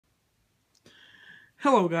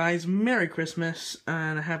Hello guys, Merry Christmas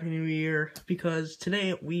and a Happy New Year, because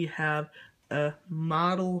today we have a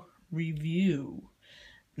model review.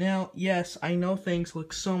 Now, yes, I know things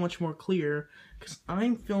look so much more clear because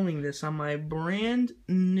I'm filming this on my brand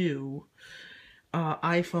new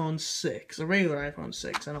iPhone 6, a regular iPhone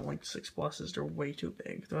 6. I don't like the 6 Pluses, they're way too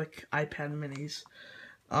big. They're like iPad minis.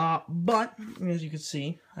 But, as you can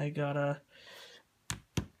see, I got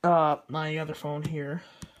my other phone here.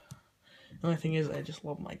 The only thing is, I just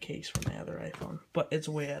love my case for my other iPhone, but it's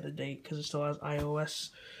way out of date because it still has iOS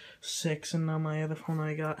 6, and on my other phone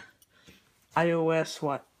I got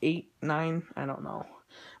iOS, 8, 9, I don't know.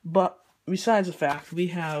 But besides the fact, we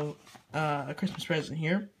have a Christmas present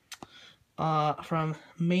here from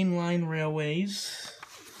Mainline Railways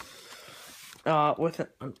with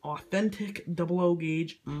an authentic 00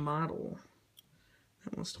 gauge model.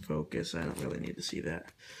 That wants to focus. I don't really need to see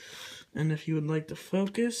that. And if you would like to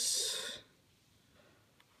focus...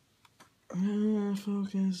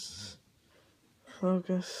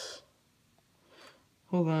 Focus.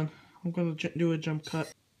 Hold on. I'm gonna do a jump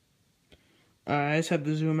cut. I just have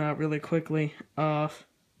to zoom out really quickly. It's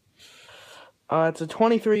a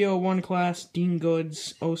 2301 class Dean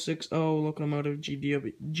Goods 060 locomotive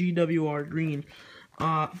G.W.R. green.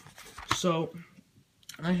 So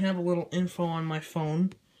I have a little info on my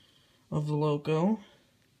phone of the loco.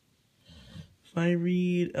 If I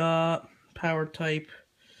read power type,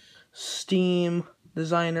 Steam,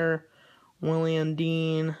 designer, William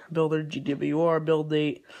Dean, builder, G.W.R, build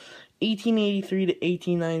date, 1883 to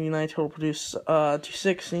 1899, total produced,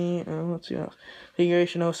 260, let's see,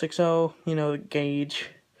 configuration 060, you know, the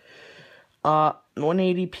gauge,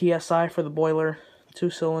 180 PSI for the boiler, 2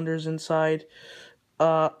 cylinders inside,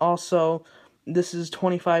 also, this is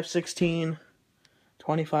 2516,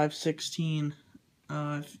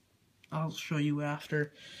 I'll show you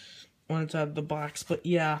after, when it's out of the box, but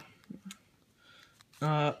yeah,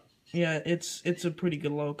 it's a pretty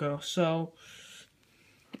good loco. So,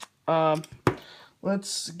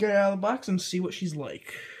 let's get out of the box and see what she's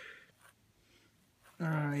like.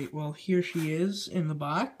 Alright, well, here she is in the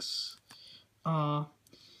box.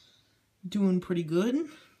 Doing pretty good.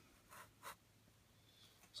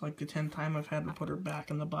 It's like the 10th time I've had to put her back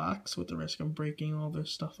in the box with the risk of breaking all this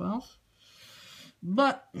stuff off.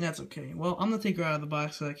 But, that's okay. Well, I'm going to take her out of the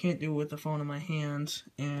box because I can't do it with the phone in my hands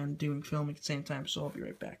and doing filming at the same time, so I'll be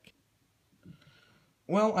right back.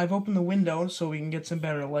 Well, I've opened the window so we can get some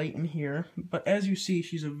better light in here, but as you see,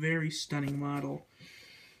 she's a very stunning model.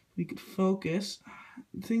 We could focus.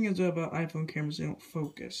 The thing is about iPhone cameras, they don't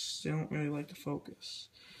focus. They don't really like to focus.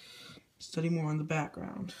 Study more on the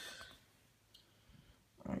background.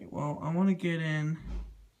 Alright, well, I want to get in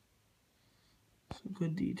some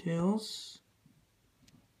good details.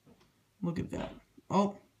 Look at that.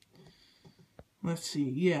 Oh, let's see.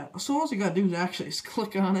 Yeah, so all you gotta do is actually just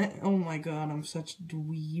click on it. Oh my god, I'm such a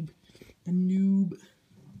dweeb. A noob.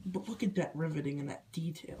 But look at that riveting and that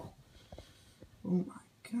detail. Oh my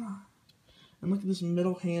god. And look at this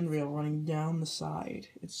middle handrail running down the side.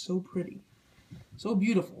 It's so pretty. So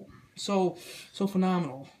beautiful. So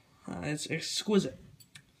phenomenal. It's exquisite.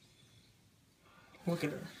 Look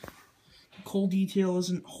at her. The coal detail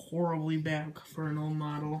isn't horribly bad for an old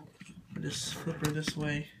model. I just flip her this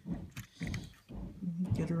way.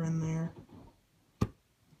 Get her in there.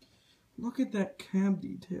 Look at that cab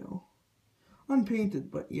detail.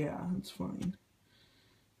 Unpainted, but yeah, it's fine.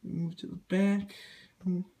 Move to the back.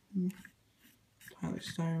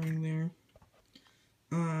 Polystyrene there.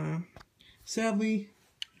 Sadly,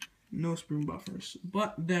 no spoon buffers,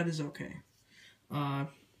 but that is okay.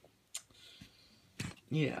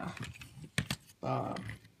 Yeah,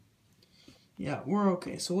 we're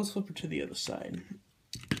okay. So let's flip her to the other side.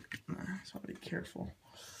 So be careful.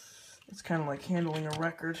 It's kind of like handling a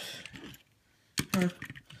record.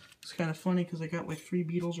 It's kind of funny because I got like 3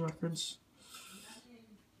 Beatles records.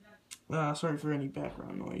 Sorry for any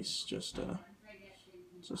background noise. Just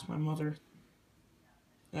my mother.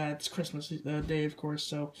 It's Christmas Day, of course,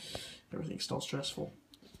 so everything's still stressful.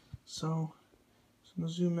 So, I'm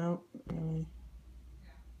gonna zoom out.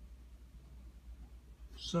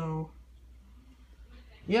 So,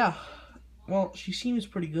 yeah. Well, she seems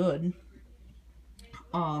pretty good.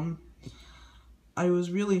 I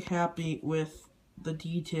was really happy with the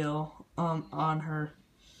detail on her.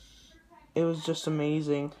 It was just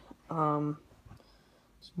amazing.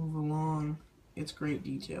 Let's move along. It's great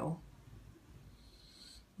detail.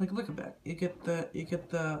 Like, look at that. You get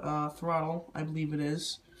the throttle, I believe it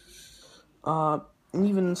is. And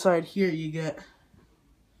even inside here you get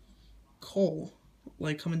coal,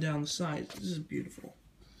 like, coming down the side. This is beautiful.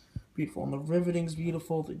 Beautiful. And the riveting's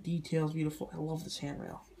beautiful. The detail's beautiful. I love this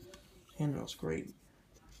handrail. Handrail's great.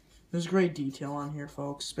 There's great detail on here,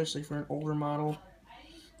 folks, especially for an older model.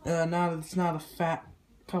 It's not a fat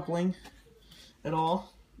coupling at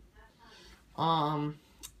all.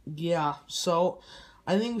 Yeah, so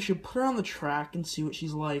I think we should put her on the track and see what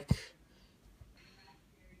she's like.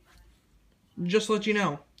 Just to let you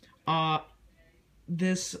know, I've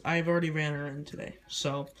already ran her in today,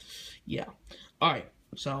 so yeah. Alright,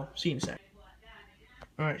 so see you in a sec.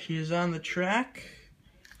 Alright, she is on the track.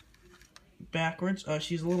 Backwards.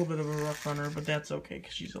 She's a little bit of a rough runner, but that's okay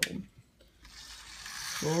because she's old.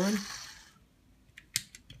 Forward.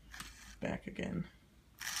 Back again.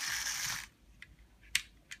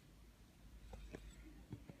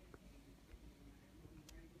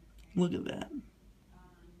 Look at that.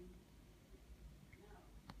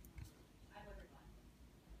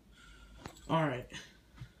 Alright.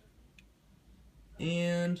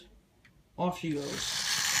 And off she goes.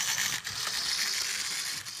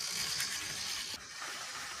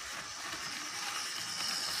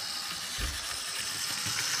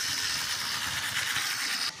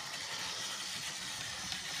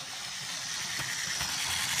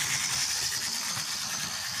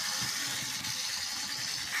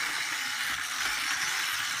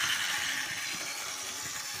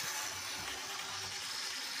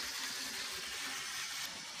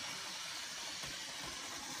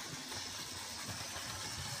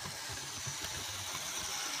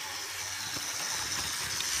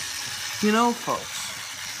 You know,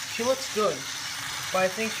 folks, she looks good, but I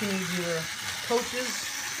think she needs either coaches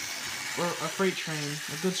or a freight train,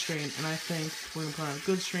 a goods train, and I think we're going to put on a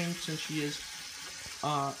goods train since she is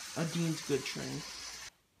a Dean's good train.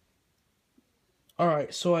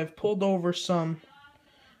 Alright, so I've pulled over some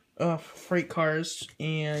freight cars,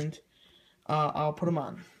 and I'll put them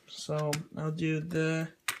on. So I'll do the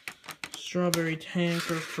strawberry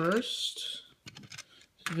tanker first,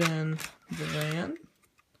 then the van,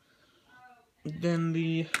 then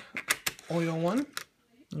the oil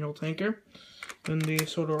tanker, then the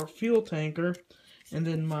soda fuel tanker, and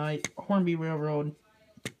then my Hornby Railroad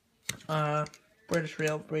British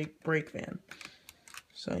Rail brake van.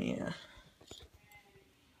 So yeah,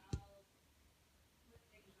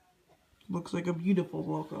 looks like a beautiful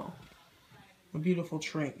loco, a beautiful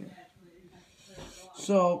train.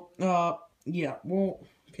 So yeah, we'll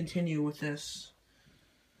continue with this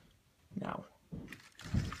now.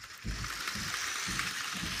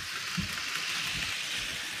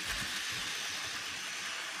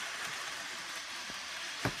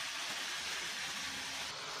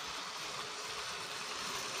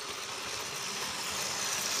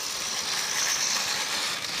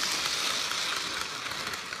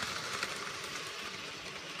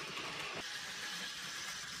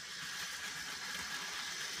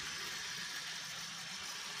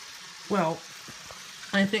 Well,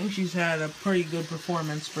 I think she's had a pretty good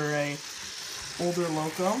performance for a older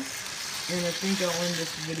loco, and I think I'll end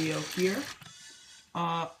this video here.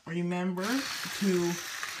 Remember to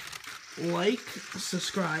like,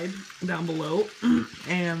 subscribe down below,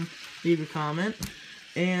 and leave a comment,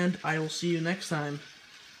 and I will see you next time.